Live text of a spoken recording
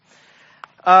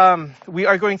We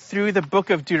are going through the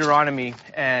book of Deuteronomy,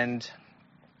 and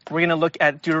we're going to look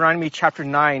at Deuteronomy chapter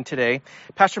 9 today.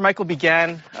 Pastor Michael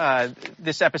began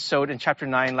this episode in chapter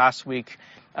 9 last week,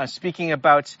 speaking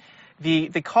about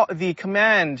the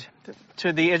command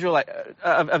to the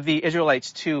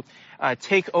Israelites to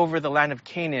take over the land of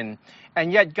Canaan.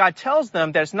 And yet God tells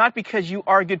them that it's not because you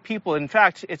are good people. In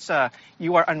fact, it's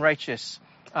you are unrighteous.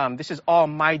 This is all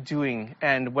my doing,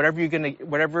 and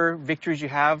whatever victories you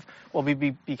have will be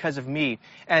because of me.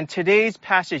 And today's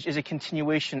passage is a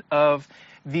continuation of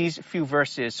these few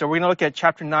verses. So we're going to look at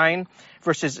chapter 9,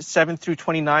 verses 7 through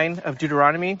 29 of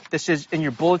Deuteronomy. This is in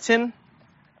your bulletin.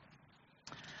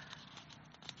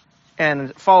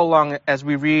 And follow along as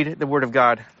we read the Word of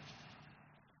God.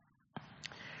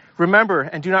 Remember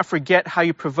and do not forget how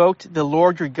you provoked the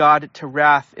Lord your God to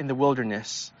wrath in the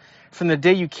wilderness. From the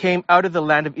day you came out of the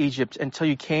land of Egypt until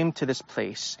you came to this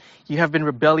place, you have been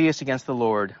rebellious against the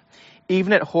Lord.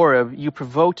 Even at Horeb, you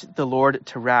provoked the Lord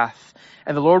to wrath.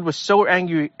 And the Lord was so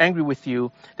angry with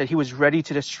you that he was ready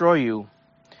to destroy you.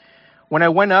 When I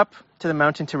went up to the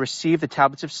mountain to receive the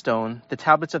tablets of stone, the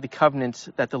tablets of the covenant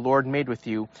that the Lord made with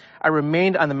you, I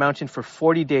remained on the mountain for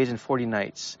 40 days and 40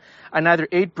 nights. I neither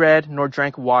ate bread nor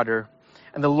drank water.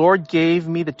 And the Lord gave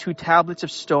me the 2 tablets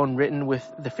of stone written with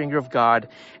the finger of God,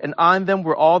 and on them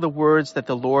were all the words that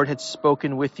the Lord had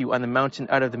spoken with you on the mountain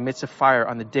out of the midst of fire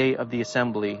on the day of the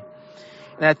assembly.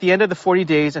 And at the end of the 40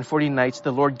 days and 40 nights,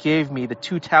 the Lord gave me the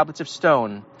 2 tablets of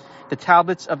stone, the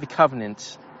tablets of the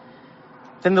covenant.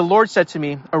 Then the Lord said to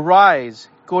me, Arise,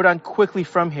 go down quickly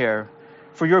from here,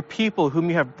 for your people whom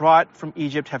you have brought from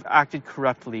Egypt have acted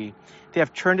corruptly. They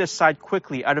have turned aside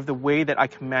quickly out of the way that I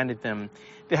commanded them.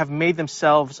 They have made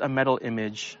themselves a metal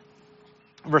image.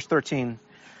 Verse 13.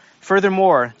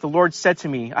 Furthermore, the Lord said to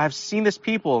me, I have seen this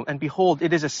people, and behold,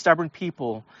 it is a stubborn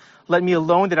people. Let me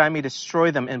alone that I may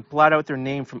destroy them and blot out their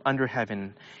name from under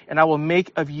heaven. And I will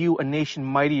make of you a nation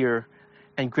mightier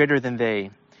and greater than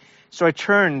they. So I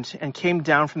turned and came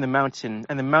down from the mountain,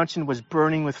 and the mountain was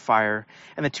burning with fire,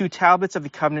 and the 2 tablets of the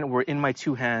covenant were in my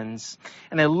 2 hands.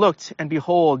 And I looked, and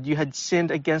behold, you had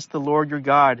sinned against the Lord your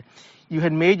God. You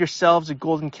had made yourselves a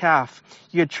golden calf.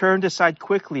 You had turned aside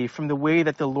quickly from the way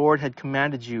that the Lord had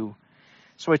commanded you.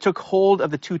 So I took hold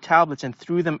of the 2 tablets and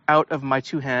threw them out of my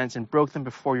 2 hands and broke them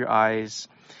before your eyes.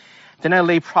 Then I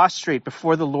lay prostrate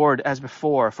before the Lord as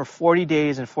before for 40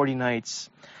 days and 40 nights.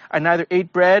 I neither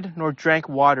ate bread nor drank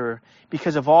water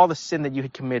because of all the sin that you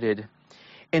had committed,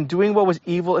 in doing what was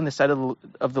evil in the sight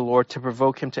of the Lord to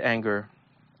provoke him to anger.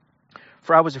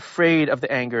 For I was afraid of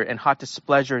the anger and hot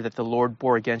displeasure that the Lord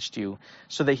bore against you,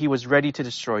 so that he was ready to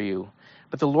destroy you.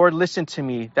 But the Lord listened to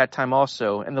me that time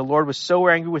also, and the Lord was so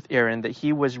angry with Aaron that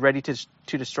he was ready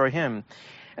to destroy him.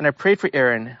 And I prayed for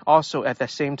Aaron also at that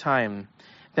same time.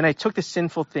 Then I took the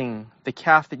sinful thing, the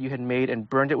calf that you had made, and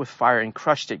burned it with fire and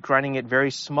crushed it, grinding it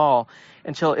very small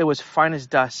until it was fine as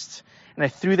dust. And I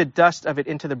threw the dust of it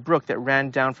into the brook that ran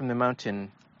down from the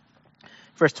mountain.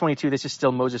 Verse 22, this is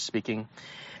still Moses speaking.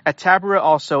 At Taberah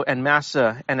also and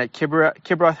Massah and at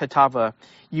Kibroth-Hattaavah,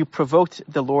 you provoked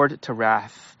the Lord to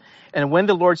wrath. And when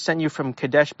the Lord sent you from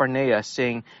Kadesh Barnea,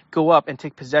 saying, Go up and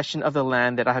take possession of the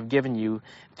land that I have given you,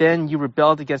 then you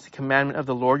rebelled against the commandment of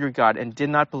the Lord your God and did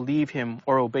not believe him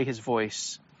or obey his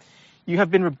voice. You have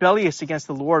been rebellious against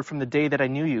the Lord from the day that I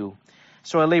knew you.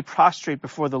 So I lay prostrate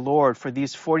before the Lord for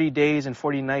these 40 days and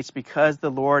 40 nights because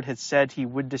the Lord had said he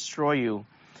would destroy you.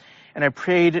 And I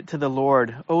prayed to the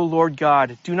Lord, O Lord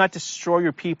God, do not destroy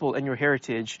your people and your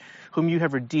heritage, whom you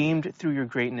have redeemed through your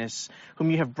greatness, whom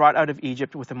you have brought out of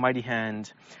Egypt with a mighty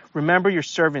hand. Remember your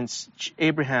servants,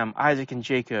 Abraham, Isaac, and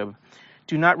Jacob.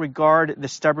 Do not regard the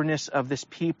stubbornness of this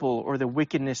people or the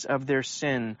wickedness of their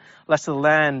sin, lest the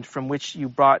land from which you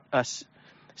brought us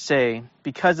say,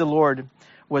 because the Lord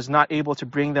was not able to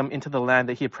bring them into the land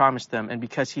that he had promised them, and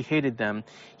because he hated them,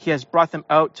 he has brought them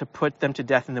out to put them to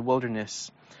death in the wilderness.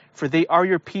 For they are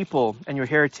your people and your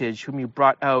heritage, whom you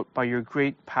brought out by your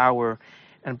great power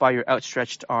and by your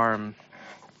outstretched arm.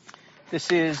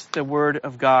 This is the word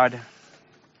of God.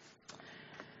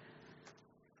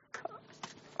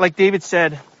 Like David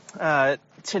said,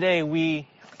 today we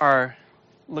are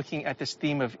looking at this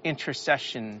theme of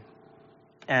intercession,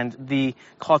 and the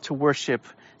call to worship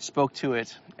spoke to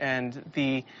it, and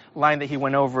the line that he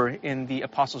went over in the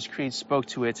Apostles' Creed spoke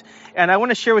to it. And I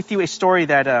want to share with you a story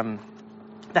that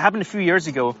happened a few years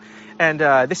ago, and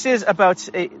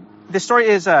this story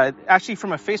is actually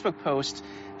from a Facebook post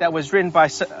that was written by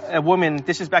a woman.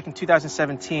 This is back in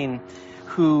 2017,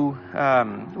 who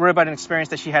wrote about an experience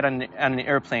that she had on an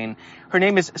airplane. Her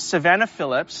name is Savannah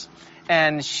Phillips,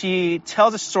 and she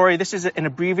tells a story. This is an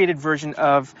abbreviated version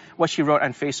of what she wrote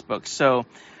on Facebook. So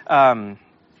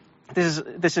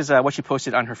this is what she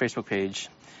posted on her Facebook page.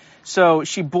 So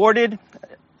she boarded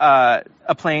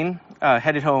a plane,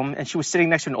 headed home, and she was sitting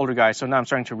next to an older guy. So now I'm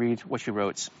starting to read what she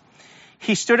wrote.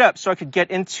 He stood up so I could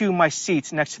get into my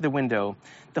seat next to the window.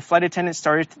 The flight attendant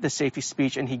started the safety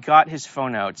speech, and he got his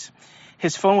phone out.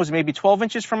 His phone was maybe 12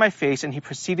 inches from my face, and he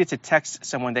proceeded to text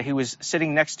someone that he was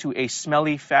sitting next to a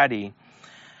smelly fatty.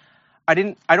 I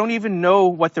don't even know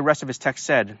what the rest of his text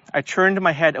said. I turned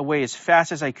my head away as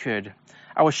fast as I could.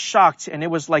 I was shocked, and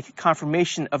it was like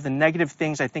confirmation of the negative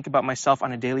things I think about myself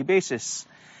on a daily basis.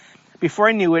 Before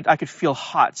I knew it, I could feel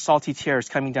hot, salty tears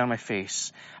coming down my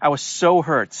face. I was so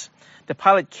hurt. The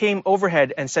pilot came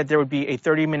overhead and said there would be a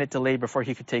 30-minute delay before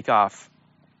he could take off.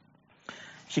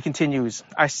 She continues,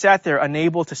 I sat there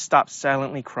unable to stop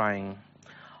silently crying.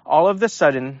 All of a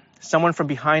sudden, someone from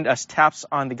behind us taps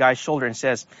on the guy's shoulder and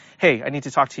says, hey, I need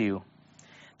to talk to you.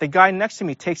 The guy next to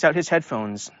me takes out his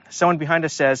headphones. Someone behind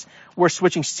us says, we're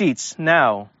switching seats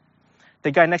now.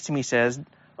 The guy next to me says,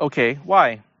 okay,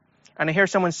 why? And I hear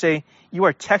someone say, you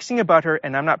are texting about her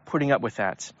and I'm not putting up with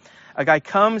that. A guy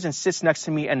comes and sits next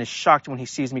to me and is shocked when he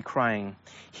sees me crying.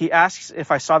 He asks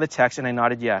if I saw the text and I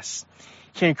nodded yes.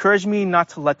 He encouraged me not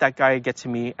to let that guy get to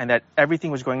me and that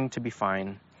everything was going to be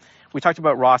fine. We talked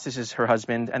about Ross, this is her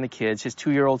husband, and the kids, his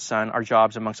 2-year-old son, our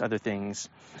jobs, amongst other things.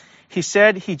 He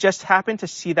said he just happened to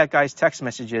see that guy's text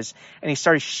messages and he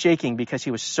started shaking because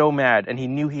he was so mad and he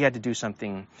knew he had to do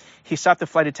something. He stopped the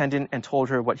flight attendant and told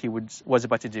her what he was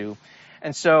about to do.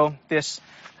 And so this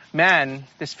man,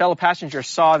 this fellow passenger,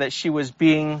 saw that she was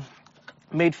being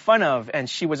made fun of and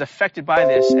she was affected by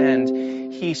this,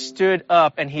 and he stood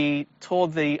up and he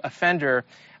told the offender,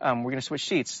 we're going to switch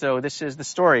seats. So this is the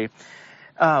story.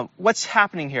 What's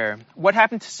happening here? What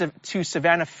happened to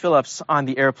Savannah Phillips on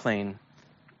the airplane?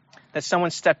 That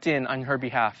someone stepped in on her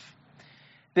behalf.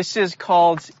 This is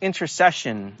called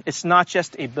intercession. It's not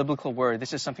just a biblical word.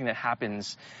 This is something that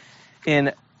happens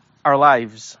in our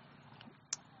lives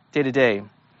day to day.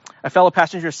 A fellow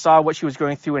passenger saw what she was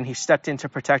going through and he stepped in to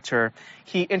protect her.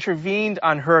 He intervened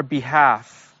on her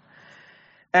behalf.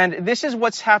 And this is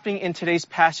what's happening in today's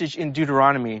passage in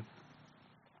Deuteronomy.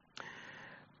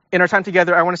 In our time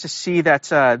together, I want us to see that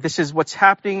this is what's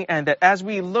happening, and that as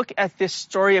we look at this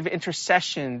story of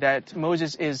intercession that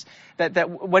Moses is, that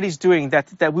what he's doing,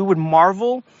 that we would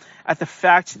marvel at the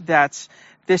fact that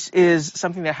this is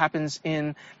something that happens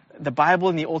in the Bible,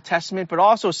 in the Old Testament, but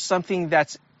also something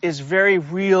that is very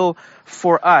real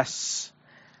for us.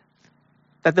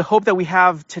 That the hope that we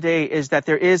have today is that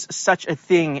there is such a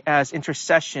thing as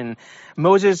intercession.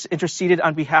 Moses interceded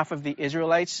on behalf of the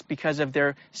Israelites because of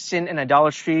their sin and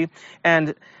idolatry.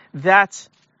 And that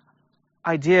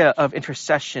idea of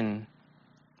intercession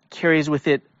carries with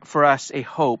it for us a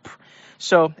hope.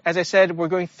 So, as I said, we're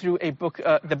going through a book,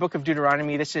 the book of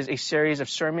Deuteronomy. This is a series of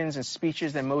sermons and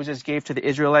speeches that Moses gave to the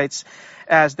Israelites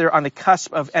as they're on the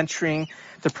cusp of entering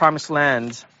the Promised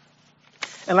Land.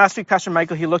 And last week, Pastor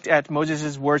Michael, he looked at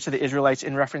Moses' words to the Israelites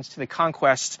in reference to the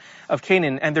conquest of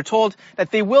Canaan. And they're told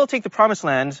that they will take the Promised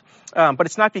Land, but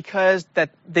it's not because that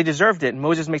they deserved it.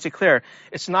 Moses makes it clear.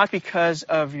 It's not because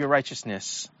of your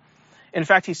righteousness. In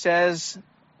fact, he says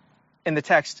in the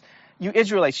text, you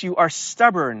Israelites, you are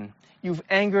stubborn. You've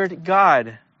angered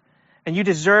God. And you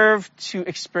deserve to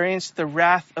experience the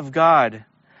wrath of God.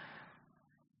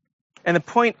 And the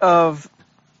point of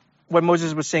what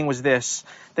Moses was saying was this,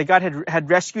 that God had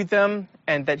rescued them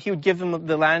and that he would give them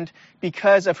the land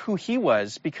because of who he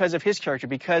was, because of his character,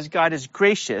 because God is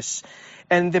gracious.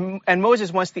 And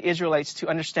Moses wants the Israelites to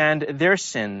understand their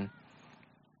sin.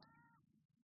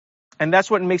 And that's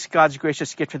what makes God's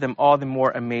gracious gift to them all the more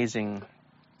amazing.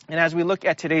 And as we look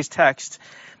at today's text,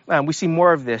 we see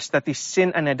more of this, that the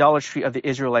sin and idolatry of the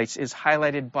Israelites is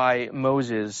highlighted by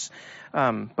Moses.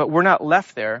 But we're not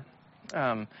left there.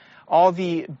 All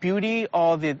the beauty,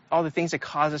 all the things that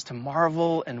cause us to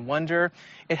marvel and wonder,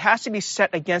 it has to be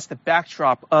set against the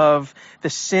backdrop of the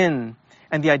sin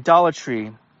and the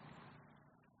idolatry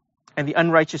and the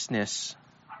unrighteousness.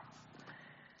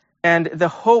 And the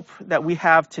hope that we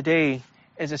have today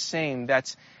is the same,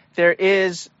 that there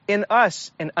is in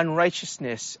us an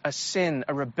unrighteousness, a sin,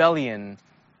 a rebellion.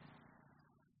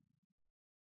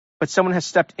 But someone has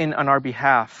stepped in on our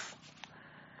behalf.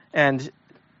 And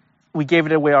we gave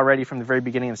it away already from the very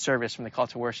beginning of the service, from the call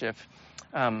to worship.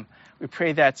 We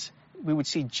pray that we would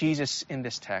see Jesus in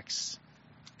this text.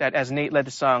 That as Nate led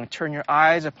the song, turn your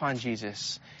eyes upon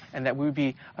Jesus. And that we would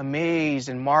be amazed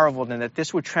and marveled, and that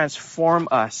this would transform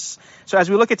us. So as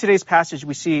we look at today's passage,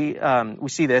 we see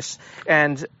this.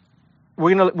 And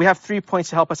we have 3 points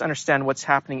to help us understand what's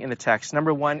happening in the text.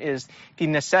 Number 1 is the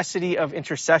necessity of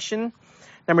intercession.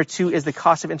 Number 2 is the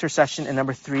cost of intercession. And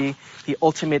number 3, the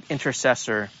ultimate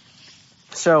intercessor.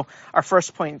 So our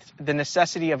first point, the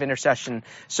necessity of intercession.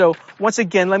 So once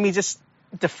again, let me just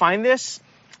define this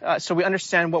so we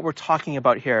understand what we're talking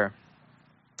about here.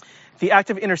 The act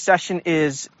of intercession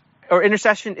is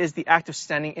the act of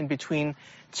standing in between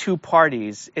two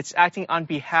parties. It's acting on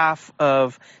behalf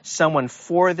of someone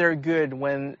for their good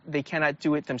when they cannot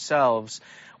do it themselves.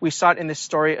 We saw it in this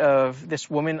story of this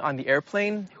woman on the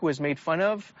airplane who was made fun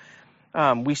of.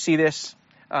 We see this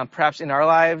perhaps in our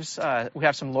lives. We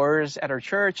have some lawyers at our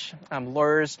church.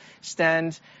 Lawyers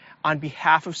stand on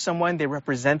behalf of someone. They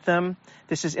represent them.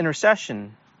 This is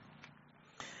intercession.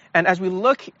 And as we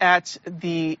look at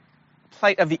the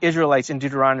plight of the Israelites in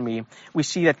Deuteronomy, we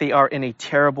see that they are in a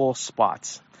terrible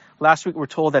spot. Last week, we're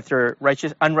told that they're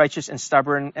unrighteous and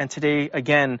stubborn. And today,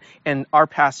 again, in our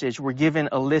passage, we're given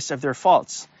a list of their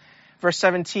faults. Verse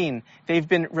 17, they've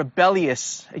been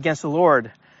rebellious against the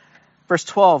Lord. Verse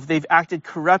 12, they've acted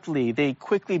corruptly. They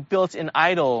quickly built an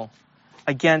idol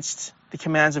against the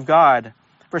commands of God.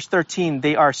 Verse 13,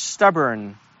 they are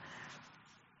stubborn.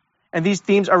 And these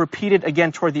themes are repeated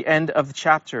again toward the end of the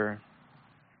chapter.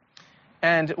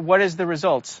 And what is the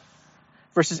result?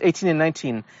 Verses 18 and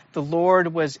 19, the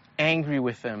Lord was angry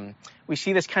with them. We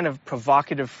see this kind of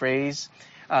provocative phrase.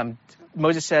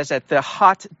 Moses says that the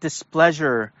hot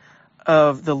displeasure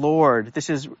of the Lord, this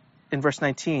is in verse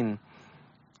 19.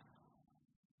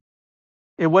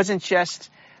 It wasn't just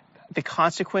the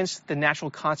consequence, the natural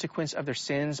consequence of their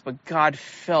sins, but God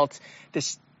felt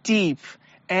this deep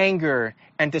anger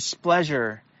and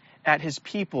displeasure at his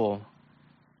people.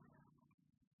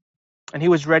 And he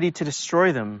was ready to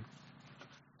destroy them.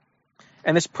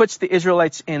 And this puts the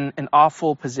Israelites in an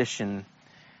awful position.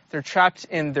 They're trapped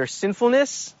in their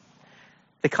sinfulness.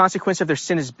 The consequence of their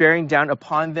sin is bearing down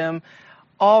upon them.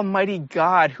 Almighty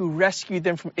God who rescued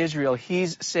them from Israel,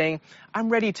 he's saying, I'm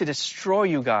ready to destroy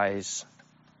you guys.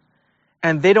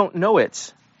 And they don't know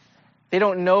it. They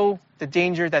don't know the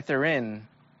danger that they're in.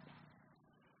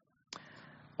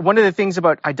 One of the things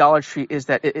about idolatry is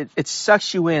that it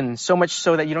sucks you in so much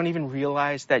so that you don't even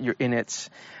realize that you're in it.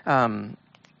 And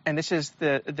this is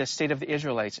the state of the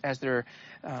Israelites as they're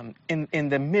in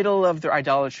the middle of their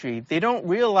idolatry. They don't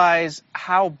realize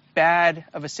how bad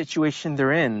of a situation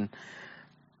they're in.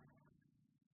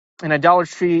 And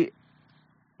idolatry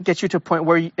gets you to a point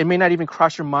where it may not even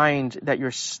cross your mind that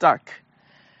you're stuck.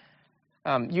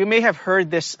 You may have heard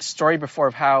this story before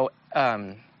of how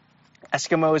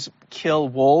Eskimos kill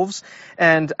wolves.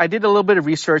 And I did a little bit of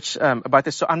research about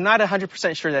this, so I'm not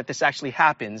 100% sure that this actually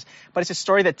happens. But it's a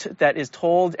story that is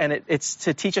told, and it's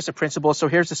to teach us a principle. So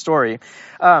here's the story.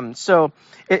 So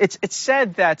it's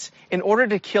said that in order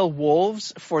to kill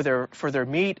wolves for their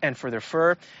meat and for their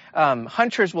fur,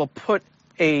 hunters will put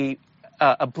a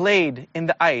blade in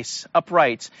the ice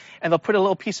upright, and they'll put a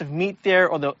little piece of meat there,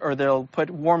 or they'll put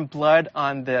warm blood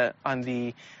on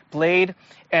the blade,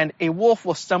 and a wolf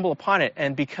will stumble upon it.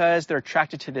 And because they're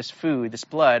attracted to this food, this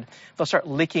blood, they'll start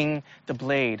licking the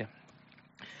blade.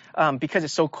 Because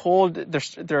it's so cold,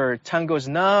 their tongue goes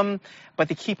numb, but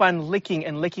they keep on licking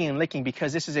and licking and licking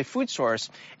because this is a food source.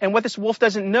 And what this wolf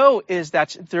doesn't know is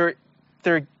that their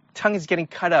tongue is getting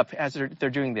cut up as they're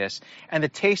doing this. And the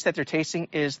taste that they're tasting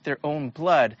is their own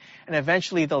blood. And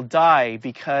eventually they'll die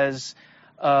because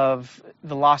of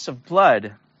the loss of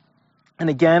blood. And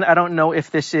again, I don't know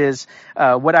if this is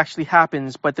what actually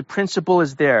happens, but the principle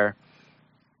is there.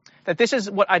 That this is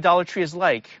what idolatry is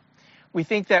like. We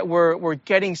think that we're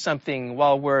getting something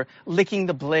while we're licking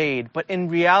the blade, but in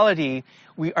reality,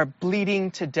 we are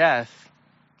bleeding to death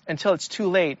until it's too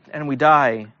late and we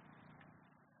die.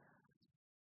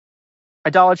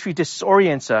 Idolatry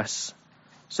disorients us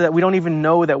so that we don't even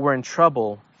know that we're in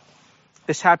trouble.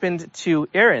 This happened to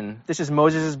Aaron. This is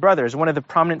Moses' brothers, one of the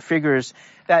prominent figures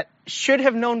that should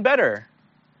have known better.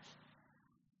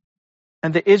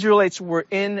 And the Israelites were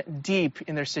in deep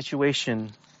in their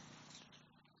situation.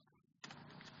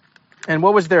 And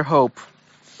what was their hope?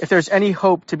 If there's any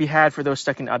hope to be had for those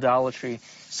stuck in idolatry,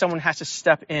 someone has to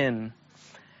step in.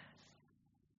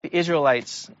 The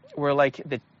Israelites were like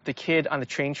the kid on the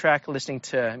train track listening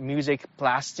to music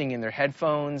blasting in their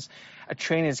headphones. A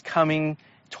train is coming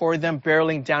toward them,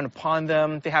 barreling down upon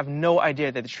them. They have no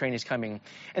idea that the train is coming.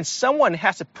 And someone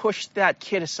has to push that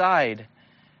kid aside.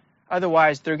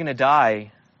 Otherwise, they're going to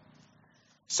die.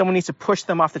 Someone needs to push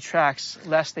them off the tracks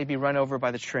lest they be run over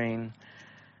by the train.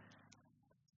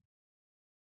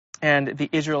 And the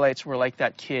Israelites were like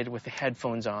that kid with the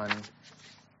headphones on.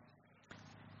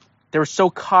 They were so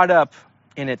caught up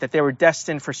in it, that they were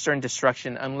destined for certain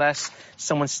destruction unless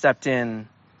someone stepped in.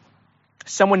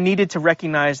 Someone needed to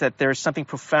recognize that there's something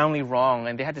profoundly wrong,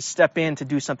 and they had to step in to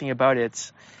do something about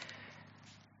it.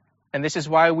 And this is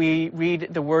why we read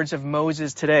the words of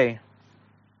Moses today.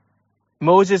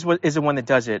 Moses is the one that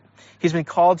does it. He's been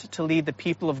called to lead the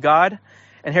people of God,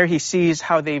 and here he sees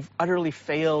how they've utterly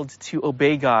failed to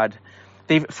obey God.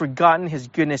 They've forgotten his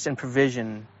goodness and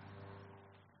provision.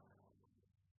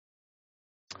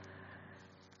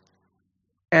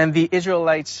 And the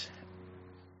Israelites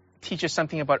teach us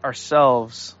something about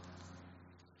ourselves.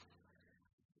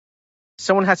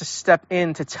 Someone has to step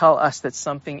in to tell us that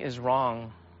something is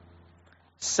wrong.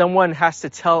 Someone has to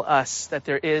tell us that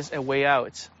there is a way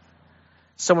out.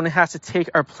 Someone has to take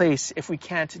our place if we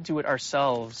can't do it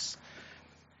ourselves.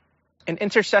 An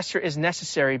intercessor is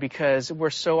necessary because we're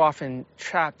so often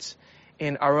trapped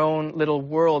in our own little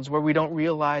worlds where we don't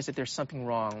realize that there's something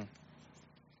wrong.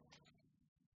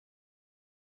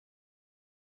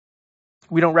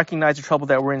 We don't recognize the trouble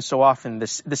that we're in so often, the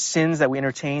sins that we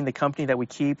entertain, the company that we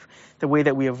keep, the way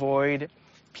that we avoid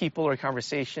people or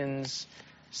conversations.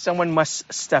 Someone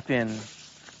must step in.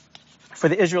 For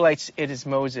the Israelites, it is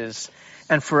Moses.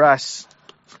 And for us,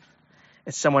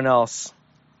 it's someone else.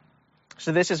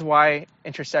 So this is why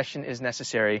intercession is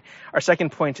necessary. Our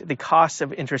second point, the cost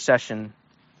of intercession.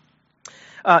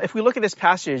 If we look at this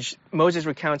passage, Moses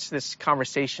recounts this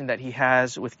conversation that he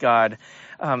has with God.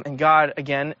 And God,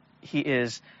 again, he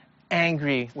is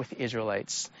angry with the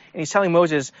Israelites. And he's telling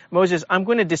Moses, I'm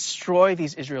going to destroy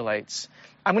these Israelites.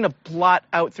 I'm going to blot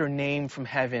out their name from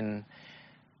heaven.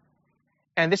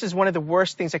 And this is one of the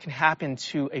worst things that can happen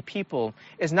to a people,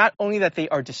 is not only that they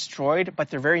are destroyed, but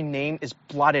their very name is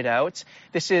blotted out.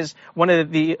 This is one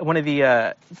of the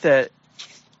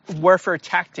warfare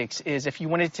tactics, is if you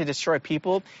wanted to destroy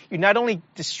people, you not only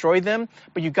destroyed them,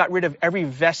 but you got rid of every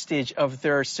vestige of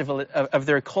their of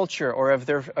their culture or of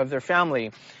their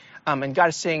family. And God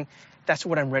is saying, that's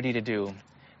what I'm ready to do.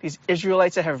 These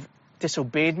Israelites that have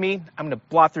disobeyed me, I'm going to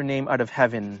blot their name out of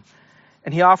heaven.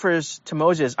 And he offers to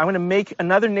Moses, I'm going to make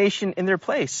another nation in their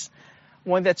place,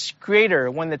 one that's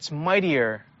greater, one that's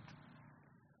mightier.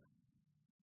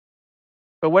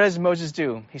 But what does Moses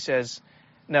do? He says,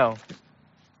 no,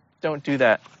 don't do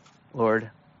that, Lord.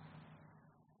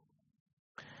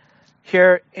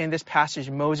 Here in this passage,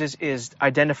 Moses is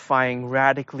identifying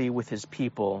radically with his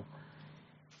people.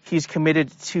 He's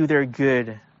committed to their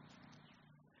good.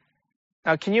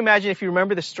 Now, can you imagine, if you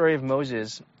remember the story of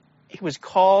Moses, he was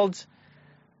called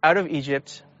out of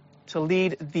Egypt to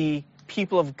lead the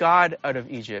people of God out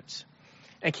of Egypt.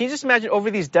 And can you just imagine over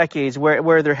these decades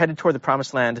where they're headed toward the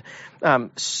promised land,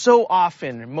 so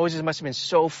often Moses must have been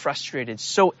so frustrated,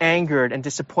 so angered and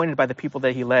disappointed by the people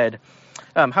that he led.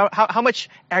 How much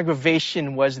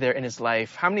aggravation was there in his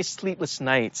life? How many sleepless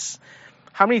nights?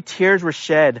 How many tears were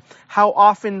shed? How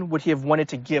often would he have wanted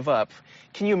to give up?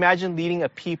 Can you imagine leading a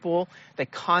people that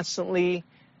constantly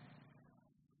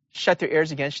shut their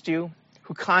ears against you,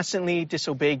 who constantly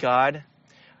disobey God?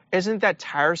 Isn't that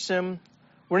tiresome?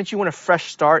 Wouldn't you want a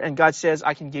fresh start? And God says,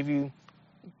 I can give you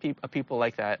a people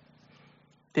like that.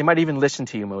 They might even listen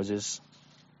to you, Moses.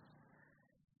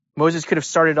 Moses could have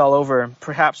started all over,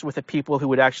 perhaps with a people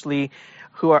who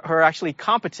are actually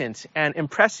competent and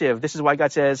impressive. This is why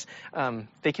God says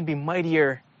they can be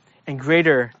mightier and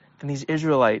greater than these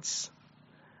Israelites.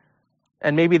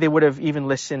 And maybe they would have even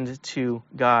listened to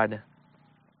God.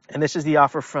 And this is the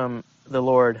offer from the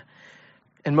Lord.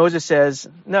 And Moses says,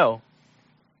 no,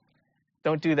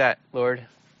 don't do that, Lord.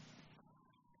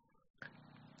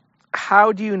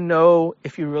 How do you know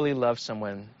if you really love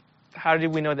someone? How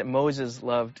did we know that Moses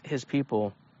loved his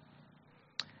people?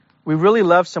 We really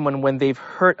love someone when they've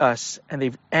hurt us and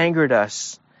they've angered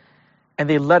us and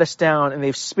they let us down and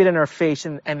they've spit in our face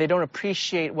and they don't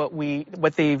appreciate what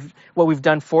we've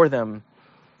done for them.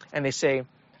 And they say,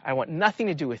 I want nothing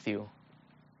to do with you.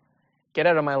 Get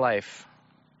out of my life.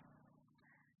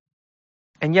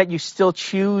 And yet you still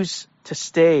choose to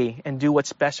stay and do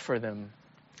what's best for them.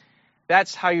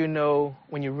 That's how you know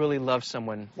when you really love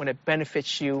someone, when it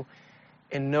benefits you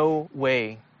in no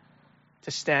way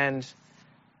to stand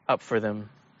up for them.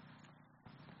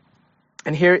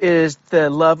 And here is the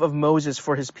love of Moses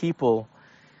for his people.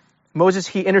 Moses,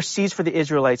 he intercedes for the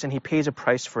Israelites and he pays a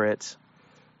price for it.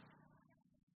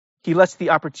 He lets the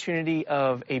opportunity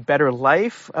of a better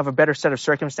life, of a better set of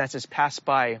circumstances pass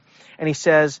by. And he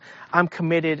says, I'm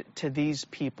committed to these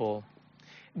people.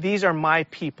 These are my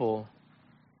people.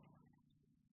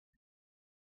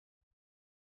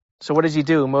 So what does he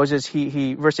do? Moses,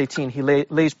 verse 18, he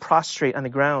lays prostrate on the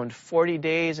ground. 40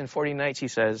 days and 40 nights, he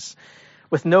says.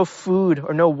 With no food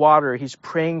or no water, he's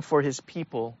praying for his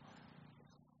people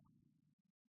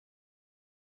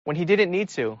when he didn't need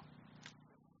to.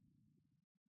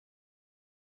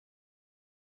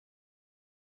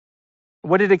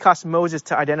 What did it cost Moses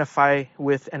to identify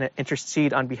with and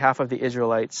intercede on behalf of the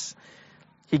Israelites?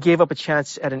 He gave up a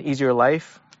chance at an easier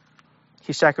life.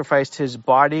 He sacrificed his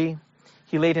body.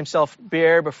 He laid himself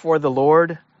bare before the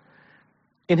Lord.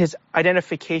 In his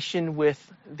identification with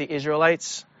the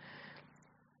Israelites,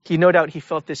 no doubt he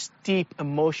felt this deep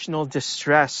emotional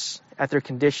distress at their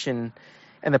condition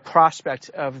and the prospect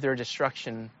of their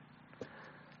destruction.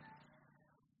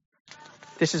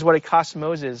 This is what it cost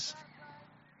Moses.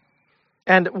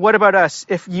 And what about us?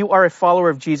 If you are a follower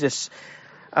of Jesus,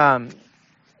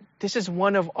 this is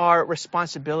one of our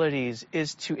responsibilities,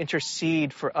 is to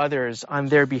intercede for others on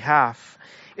their behalf.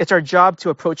 It's our job to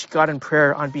approach God in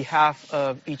prayer on behalf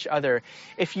of each other.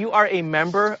 If you are a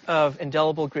member of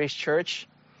Indelible Grace Church,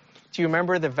 do you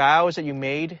remember the vows that you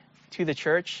made to the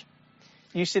church?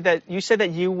 You said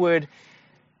that you would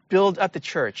build up the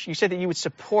church. You said that you would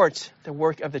support the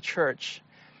work of the church.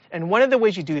 And one of the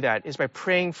ways you do that is by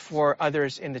praying for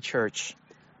others in the church.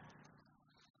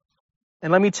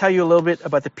 And let me tell you a little bit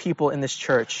about the people in this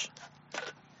church,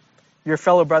 your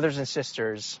fellow brothers and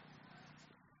sisters.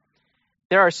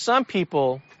 There are some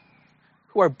people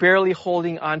who are barely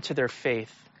holding on to their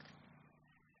faith.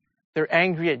 They're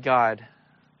angry at God.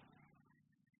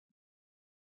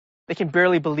 They can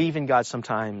barely believe in God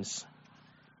sometimes.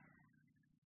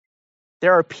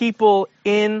 There are people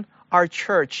in our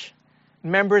church,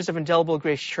 members of Indelible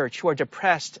Grace Church, who are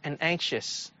depressed and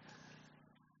anxious.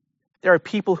 There are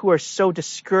people who are so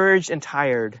discouraged and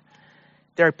tired.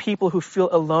 There are people who feel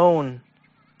alone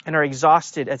and are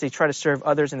exhausted as they try to serve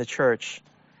others in the church.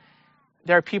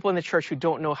 There are people in the church who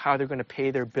don't know how they're going to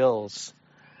pay their bills.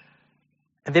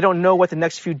 And they don't know what the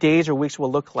next few days or weeks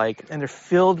will look like. And they're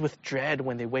filled with dread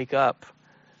when they wake up.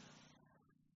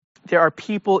 There are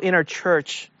people in our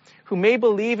church who may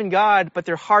believe in God, but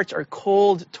their hearts are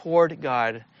cold toward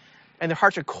God. And their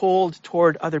hearts are cold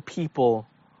toward other people.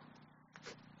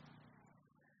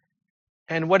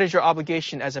 And what is your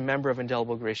obligation as a member of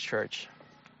Indelible Grace Church?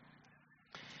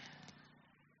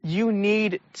 You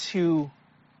need to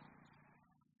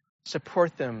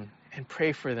support them and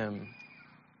pray for them.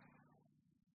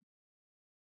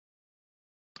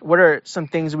 What are some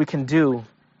things we can do?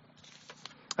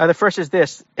 The first is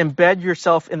this: embed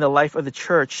yourself in the life of the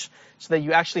church so that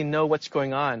you actually know what's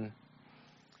going on.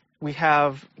 We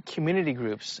have community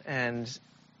groups, and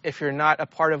if you're not a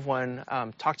part of one,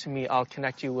 talk to me. I'll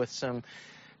connect you with some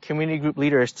community group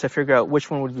leaders to figure out which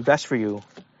one would be best for you.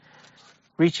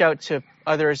 Reach out to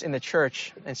others in the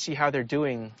church and see how they're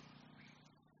doing.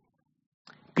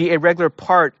 Be a regular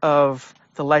part of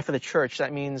the life of the church.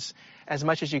 That means, as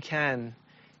much as you can,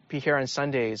 be here on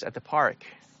Sundays at the park.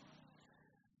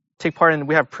 Take part in,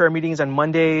 we have prayer meetings on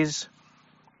Mondays.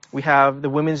 We have the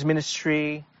women's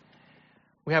ministry.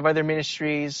 We have other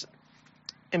ministries.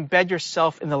 Embed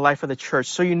yourself in the life of the church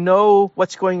so you know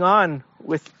what's going on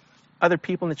with other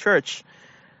people in the church.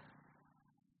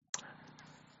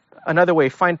 Another way,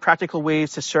 find practical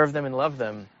ways to serve them and love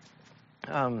them.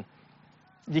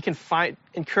 You can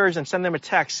encourage them, send them a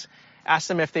text, ask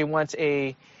them if they want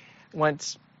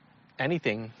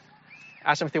anything.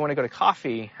 Ask them if they want to go to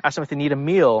coffee. Ask them if they need a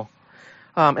meal.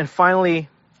 And finally,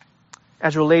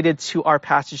 as related to our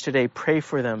passage today, pray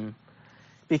for them,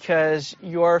 because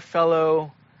your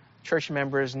fellow church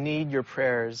members need your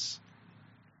prayers,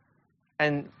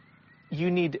 and you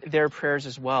need their prayers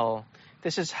as well.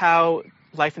 This is how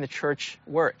life in the church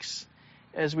works.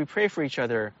 As we pray for each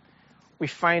other, we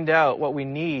find out what we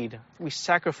need. We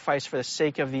sacrifice for the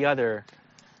sake of the other.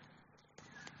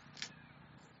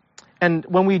 And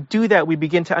when we do that, we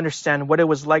begin to understand what it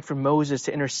was like for Moses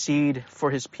to intercede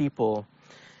for his people.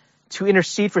 To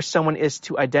intercede for someone is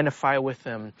to identify with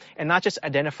them. And not just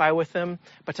identify with them,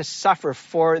 but to suffer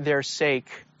for their sake.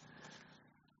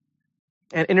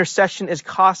 And intercession is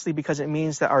costly because it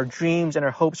means that our dreams and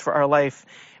our hopes for our life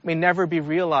may never be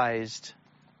realized.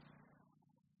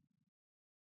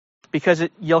 Because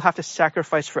you'll have to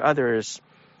sacrifice for others.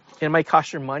 It might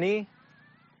cost your money.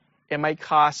 It might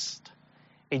cost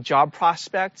a job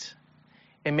prospect.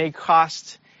 It may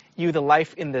cost you the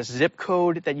life in the zip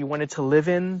code that you wanted to live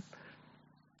in.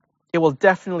 It will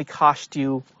definitely cost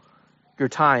you your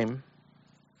time.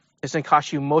 It's going to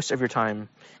cost you most of your time,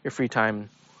 your free time,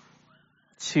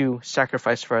 to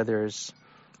sacrifice for others.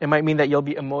 It might mean that you'll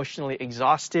be emotionally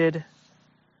exhausted.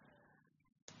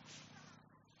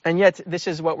 And yet, this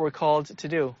is what we're called to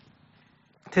do.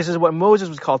 This is what Moses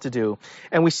was called to do.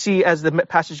 And we see as the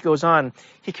passage goes on,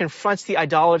 he confronts the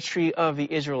idolatry of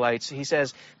the Israelites. He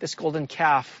says, this golden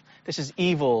calf, this is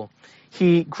evil.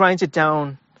 He grinds it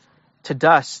down to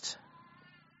dust.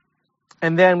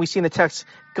 And then we see in the text,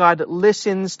 God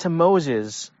listens to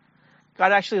Moses.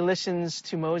 God actually listens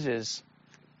to Moses.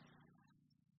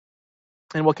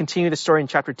 And we'll continue the story in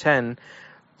chapter 10.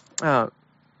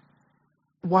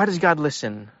 Why does God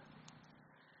listen?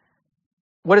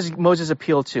 What does Moses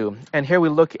appeal to? And here we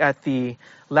look at the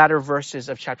latter verses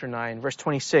of chapter 9. Verse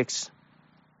 26.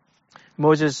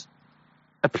 Moses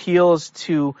appeals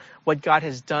to what God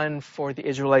has done for the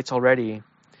Israelites already.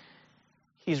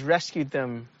 He's rescued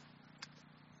them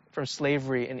from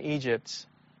slavery in Egypt.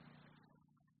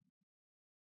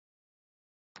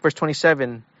 Verse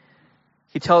 27.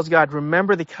 He tells God,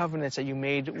 remember the covenants that you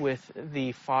made with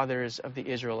the fathers of the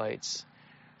Israelites.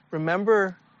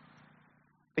 Remember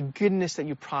the goodness that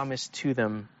you promised to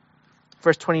them.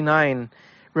 Verse 29,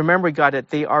 remember, God, that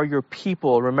they are your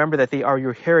people. Remember that they are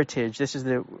your heritage. This is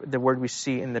the word we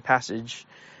see in the passage.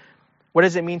 What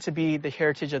does it mean to be the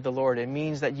heritage of the Lord? It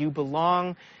means that you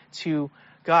belong to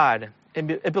God.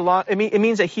 It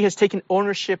means that he has taken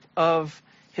ownership of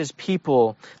his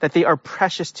people, that they are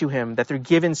precious to him, that they're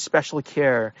given special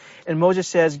care. And Moses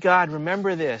says, God,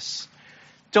 remember this.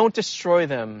 Don't destroy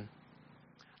them.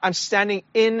 I'm standing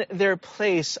in their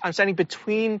place. I'm standing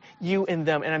between you and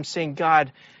them. And I'm saying,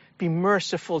 God, be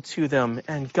merciful to them.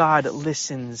 And God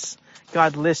listens.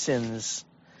 God listens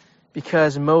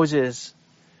because Moses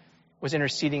was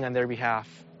interceding on their behalf.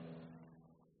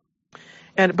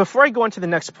 And before I go on to the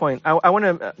next point, I want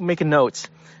to make a note.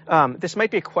 This might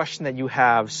be a question that you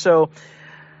have. So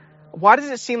why does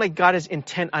it seem like God is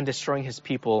intent on destroying his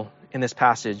people in this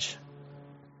passage?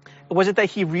 Was it that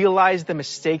he realized the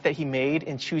mistake that he made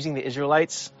in choosing the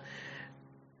Israelites?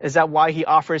 Is that why he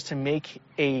offers to make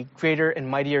a greater and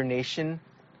mightier nation?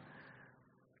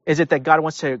 Is it that God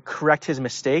wants to correct his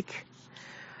mistake?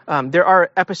 There are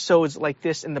episodes like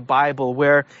this in the Bible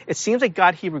where it seems like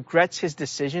God, he regrets his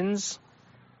decisions,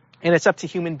 and it's up to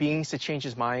human beings to change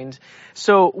his mind.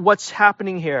 So what's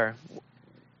happening here?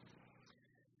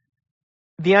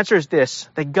 The answer is this,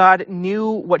 that God knew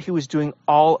what he was doing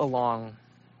all along.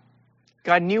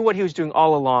 God knew what he was doing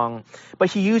all along,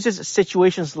 but he uses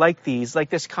situations like these, like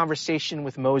this conversation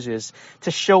with Moses,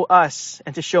 to show us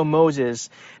and to show Moses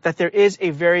that there is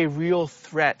a very real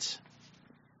threat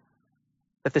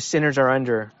that the sinners are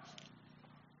under.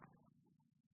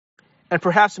 And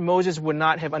perhaps Moses would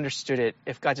not have understood it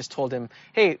if God just told him,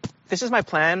 hey, this is my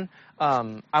plan.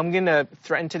 I'm going to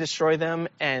threaten to destroy them,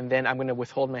 and then I'm going to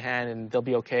withhold my hand and they'll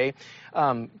be okay.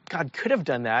 God could have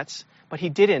done that, but he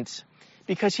didn't.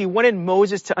 Because he wanted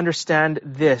Moses to understand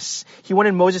this. He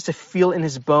wanted Moses to feel in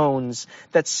his bones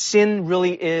that sin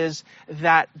really is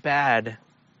that bad.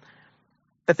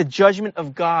 That the judgment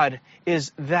of God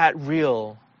is that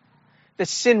real. That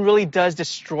sin really does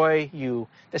destroy you.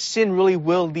 That sin really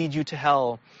will lead you to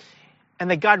hell. And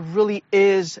that God really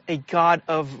is a God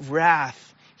of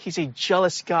wrath. He's a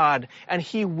jealous God. And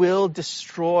he will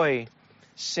destroy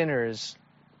sinners.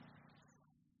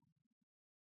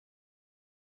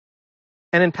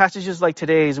 And in passages like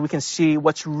today's, we can see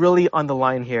what's really on the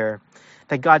line here.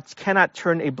 That God cannot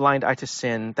turn a blind eye to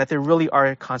sin. That there really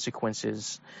are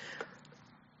consequences.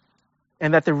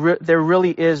 And that there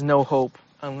really is no hope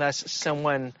unless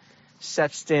someone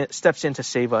steps in to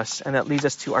save us. And that leads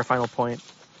us to our final point.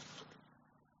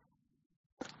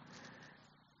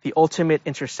 The ultimate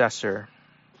intercessor.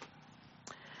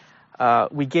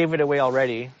 We gave it away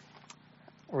already.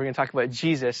 We're going to talk about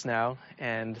Jesus now.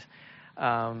 And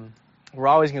we're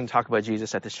always going to talk about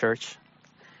Jesus at this church.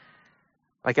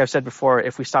 Like I've said before,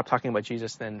 if we stop talking about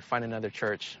Jesus, then find another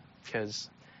church, because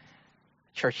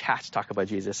church has to talk about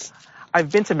Jesus. I've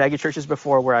been to mega churches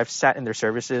before where I've sat in their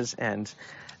services and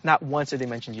not once did they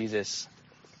mention Jesus.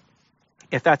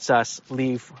 If that's us,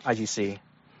 leave IGC.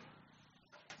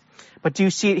 But do you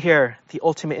see it here, the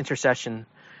ultimate intercession?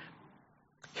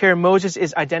 Here Moses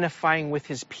is identifying with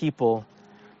his people.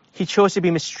 He chose to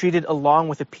be mistreated along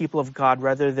with the people of God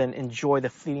rather than enjoy the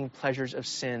fleeting pleasures of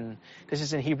sin. This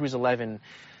is in Hebrews 11.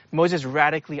 Moses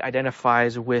radically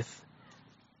identifies with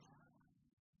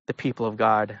the people of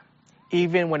God,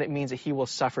 even when it means that he will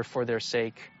suffer for their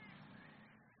sake.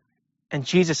 And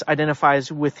Jesus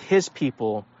identifies with his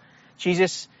people.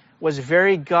 Jesus was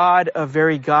very God of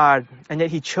very God, and yet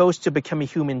he chose to become a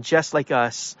human just like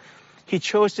us. He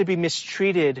chose to be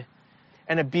mistreated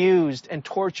and abused and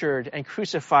tortured and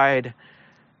crucified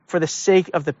for the sake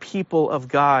of the people of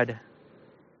God.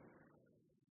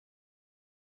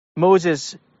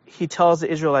 Moses, he tells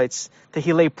the Israelites that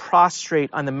he lay prostrate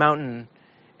on the mountain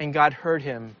and God heard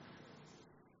him.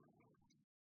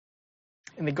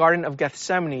 In the Garden of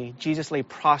Gethsemane, Jesus lay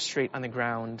prostrate on the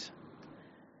ground,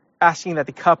 asking that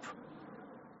the cup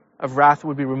of wrath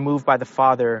would be removed by the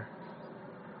Father.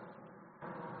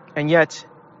 And yet,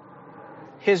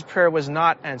 his prayer was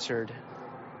not answered.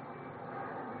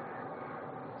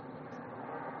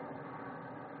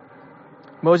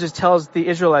 Moses tells the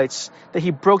Israelites that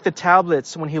he broke the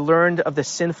tablets when he learned of the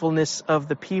sinfulness of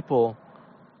the people.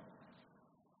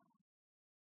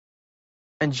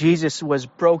 And Jesus was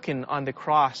broken on the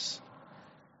cross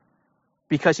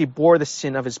because he bore the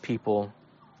sin of his people.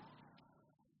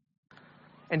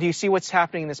 And do you see what's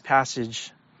happening in this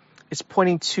passage? It's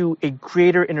pointing to a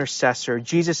greater intercessor.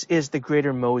 Jesus is the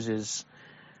greater Moses.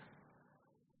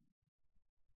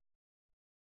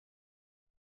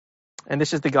 And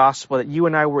this is the gospel, that you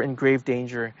and I were in grave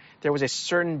danger. There was a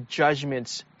certain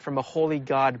judgment from a holy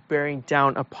God bearing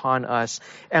down upon us,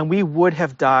 and we would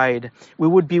have died. We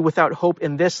would be without hope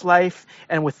in this life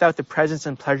and without the presence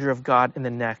and pleasure of God in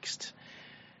the next.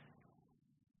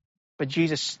 But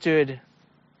Jesus stood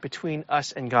between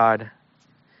us and God.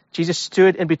 Jesus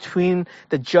stood in between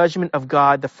the judgment of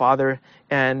God the Father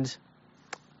and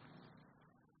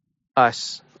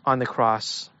us on the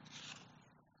cross.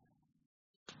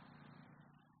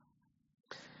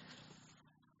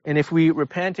 And if we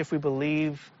repent, if we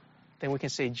believe, then we can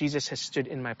say, Jesus has stood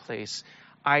in my place.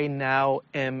 I now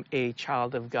am a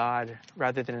child of God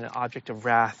rather than an object of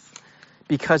wrath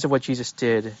because of what Jesus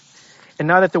did. And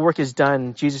now that the work is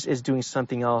done, Jesus is doing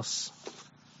something else.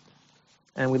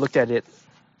 And we looked at it.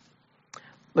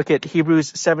 Look at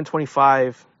Hebrews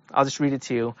 7:25. I'll just read it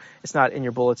to you. It's not in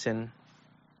your bulletin.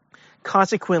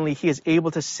 Consequently, he is able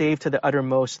to save to the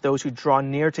uttermost those who draw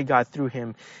near to God through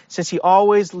him, since he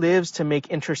always lives to make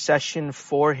intercession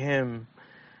for him.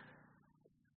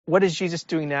 What is Jesus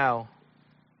doing now?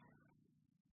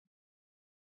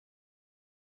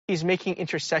 He's making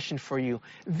intercession for you.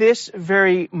 This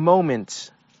very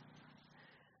moment.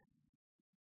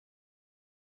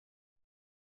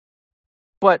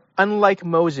 But unlike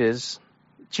Moses,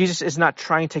 Jesus is not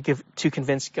trying to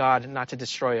convince God not to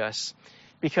destroy us.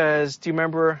 Because do you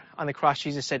remember on the cross,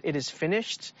 Jesus said, "It is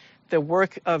finished." The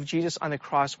work of Jesus on the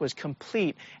cross was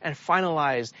complete and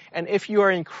finalized. And if you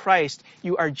are in Christ,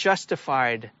 you are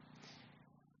justified.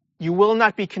 You will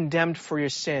not be condemned for your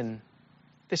sin.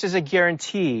 This is a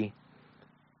guarantee.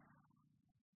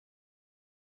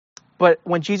 But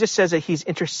when Jesus says that he's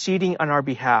interceding on our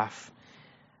behalf,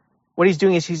 what he's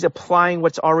doing is he's applying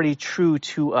what's already true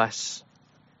to us.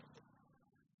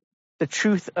 The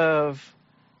truth of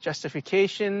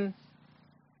justification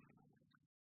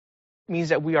means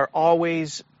that we are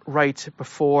always right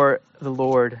before the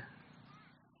Lord.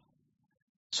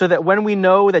 So that when we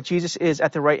know that Jesus is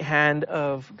at the right hand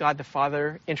of God the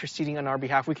Father interceding on our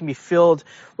behalf, we can be filled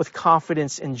with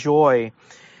confidence and joy.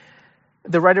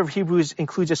 The writer of Hebrews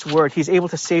includes this word. He's able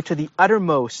to save to the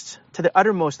uttermost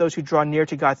those who draw near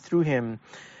to God through him.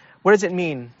 What does it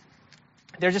mean?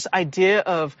 There's this idea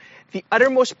of the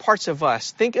uttermost parts of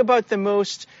us. Think about the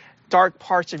most dark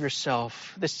parts of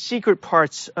yourself, the secret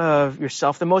parts of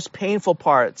yourself, the most painful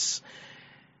parts.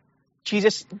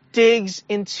 Jesus digs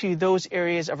into those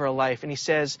areas of our life and he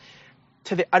says,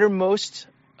 to the uttermost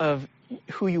of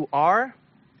who you are,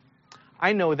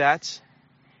 I know that,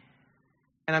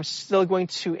 and I'm still going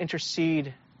to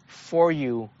intercede for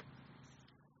you.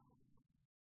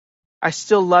 I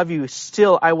still love you.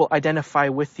 Still, I will identify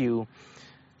with you.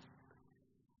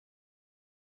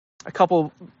 A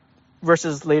couple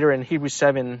verses later in Hebrews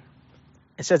 7,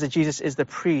 it says that Jesus is the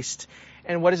priest.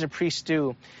 And what does a priest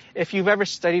do? If you've ever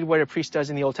studied what a priest does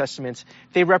in the Old Testament,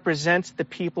 they represent the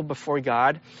people before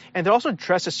God. And they're also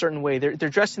dressed a certain way. They're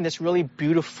dressed in this really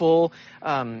beautiful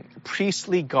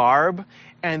priestly garb.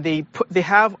 And they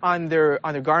have on their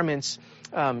garments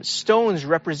stones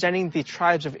representing the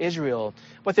tribes of Israel.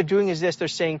 What they're doing is this. They're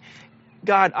saying,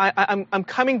 God, I'm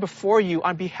coming before you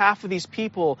on behalf of these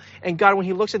people. And God, when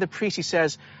he looks at the priest, he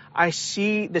says, I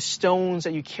see the stones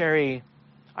that you carry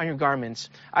on your garments.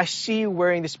 I see you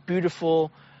wearing this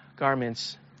beautiful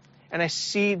garments. And I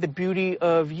see the beauty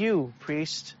of you,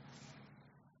 priest.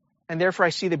 And therefore I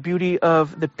see the beauty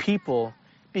of the people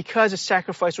because a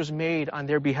sacrifice was made on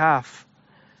their behalf.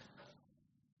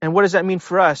 And what does that mean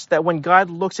for us? That when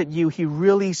God looks at you, he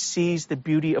really sees the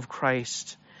beauty of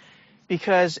Christ.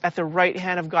 Because at the right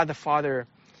hand of God the Father,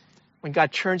 when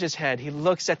God turns his head, he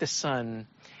looks at the Son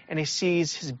and he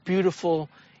sees his beautiful,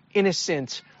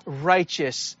 innocent,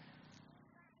 righteous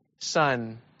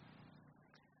Son.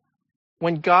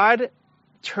 When God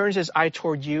turns his eye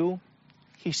toward you,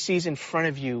 he sees in front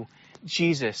of you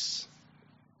Jesus.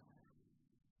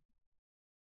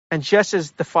 And just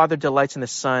as the Father delights in the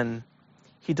Son,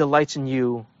 he delights in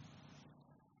you.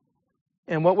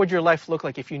 And what would your life look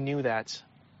like if you knew that?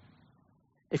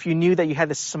 If you knew that you had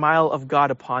the smile of God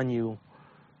upon you?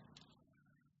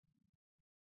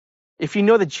 If you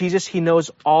know that Jesus, he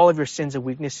knows all of your sins and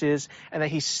weaknesses, and that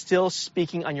he's still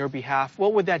speaking on your behalf,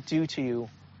 what would that do to you?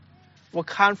 What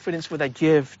confidence would that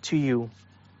give to you?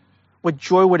 What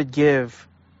joy would it give?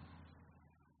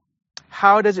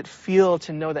 How does it feel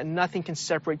to know that nothing can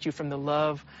separate you from the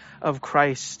love of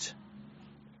Christ?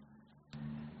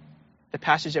 The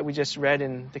passage that we just read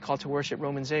in the call to worship,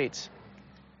 Romans 8.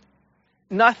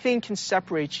 Nothing can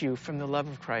separate you from the love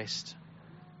of Christ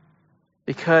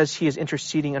because he is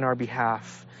interceding on our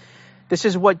behalf. This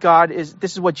is what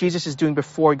Jesus is doing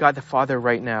before God the Father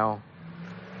right now.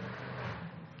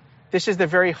 This is the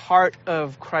very heart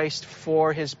of Christ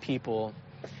for his people.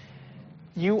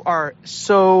 You are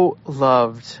so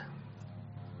loved.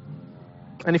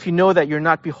 And if you know that you're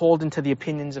not beholden to the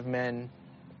opinions of men,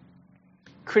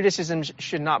 criticism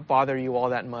should not bother you all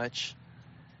that much.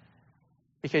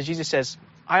 Because Jesus says,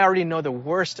 I already know the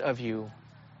worst of you.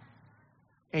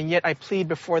 And yet I plead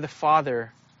before the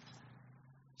Father,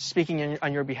 speaking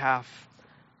on your behalf.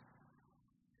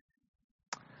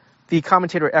 The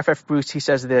commentator F.F. Bruce, he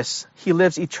says this: he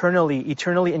lives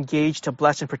eternally engaged to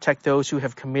bless and protect those who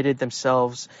have committed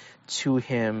themselves to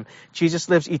him. Jesus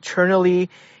lives eternally.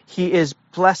 He is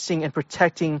blessing and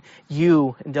protecting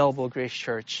you, Indelible Grace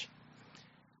Church.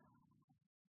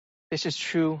 This is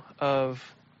true of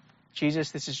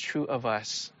Jesus. This is true of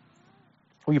us.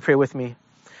 Will you pray with me?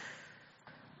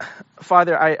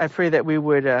 Father, I pray that we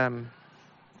would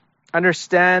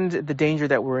understand the danger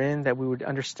that we're in, that we would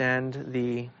understand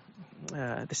the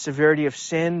severity of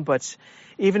sin, but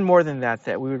even more than that,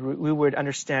 that we would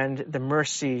understand the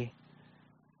mercy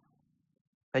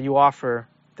that you offer,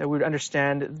 that we would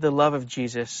understand the love of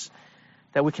Jesus,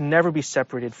 that we can never be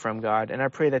separated from God. And I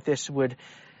pray that this would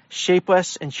shape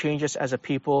us and change us as a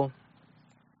people.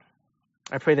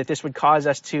 I pray that this would cause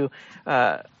us to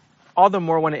all the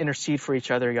more want to intercede for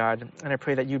each other, God. And I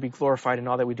pray that you be glorified in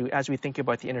all that we do as we think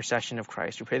about the intercession of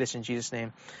Christ. We pray this in Jesus'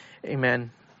 name.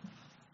 Amen.